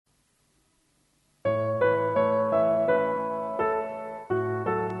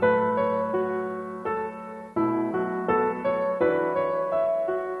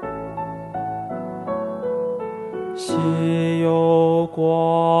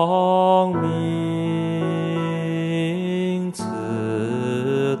光明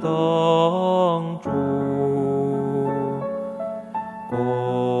此灯烛，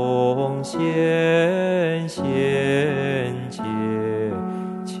贡献献切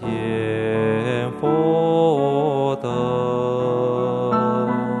前佛等，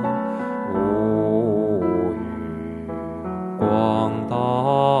无语广大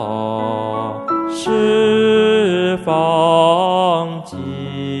十方尽，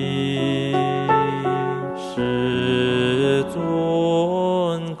世尊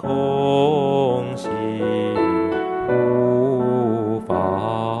空行无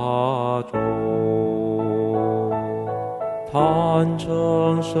法中，贪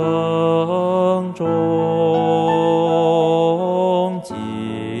嗔生中尽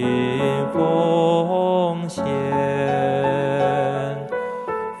奉献，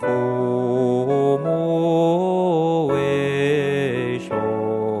父母为首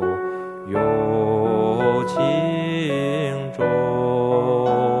有情中，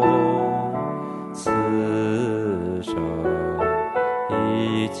此生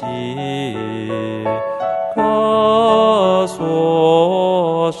已尽可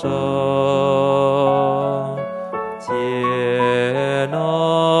所生，皆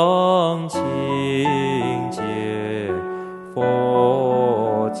能亲解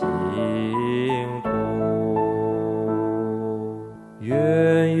佛净土，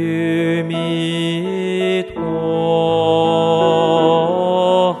愿与弥陀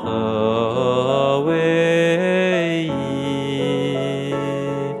合为一，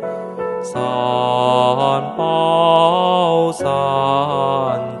三宝三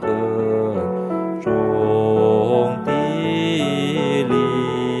根中地利，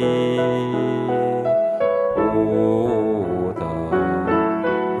不得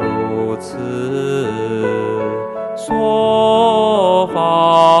如此说法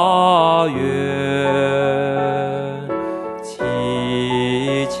愿，其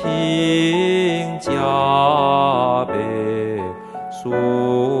情加倍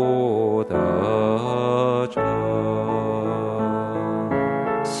速得成，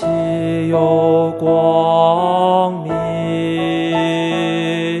昔有光明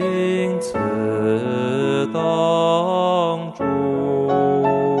此灯烛，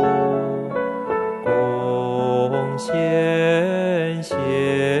贡献献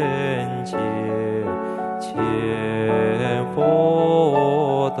切前佛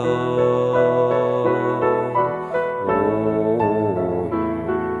等，无语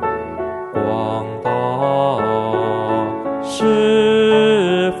广大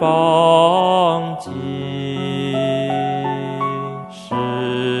十方尽，世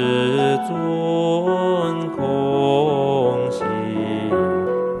尊空行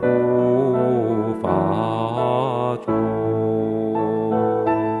无法中，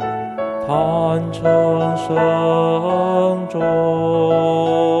贪嗔生中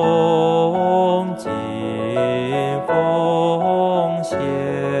尽奉献，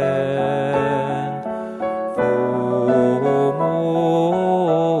父母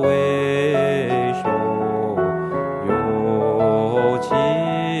为首有情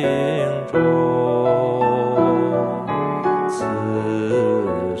中，此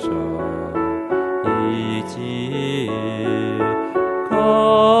生已尽可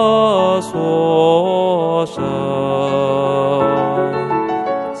所生，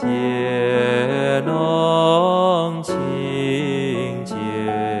皆能亲解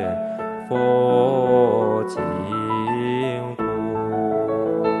佛净土，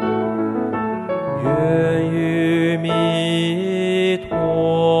愿与弥陀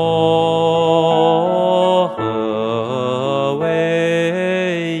合为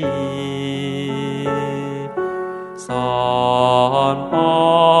一，三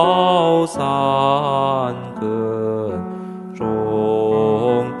宝三根中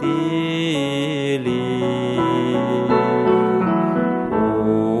地利，不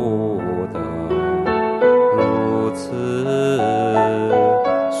得如此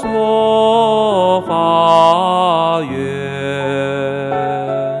说法愿，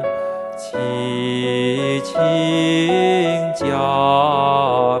其情加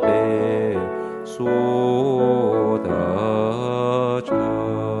倍速得成，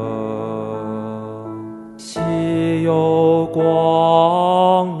昔有光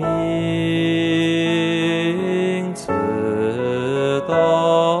明此灯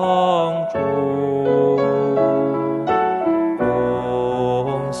烛，贡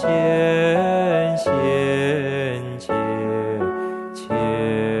献献切前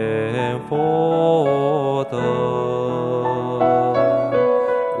佛等，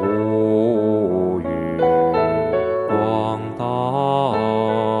无语广大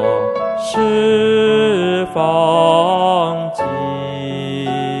十方尽，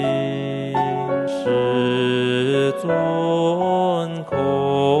世尊空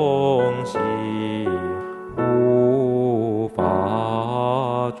行无法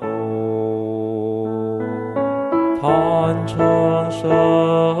中，贪嗔生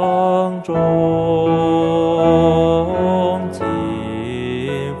中尽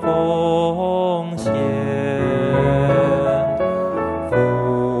奉献，父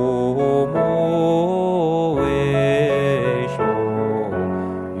母为首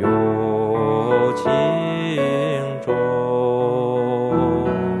有情中，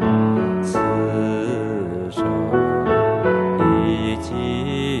此生一切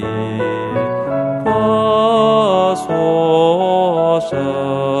可所生，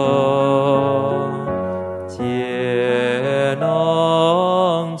皆能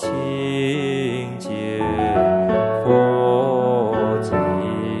亲见佛经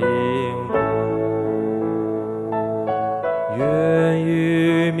中，愿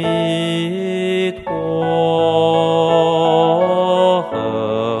与弥陀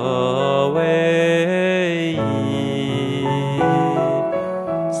合为一，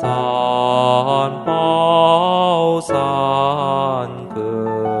三宝三根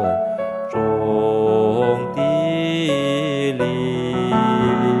中地利，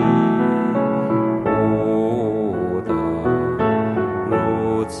不得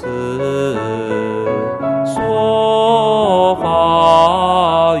如此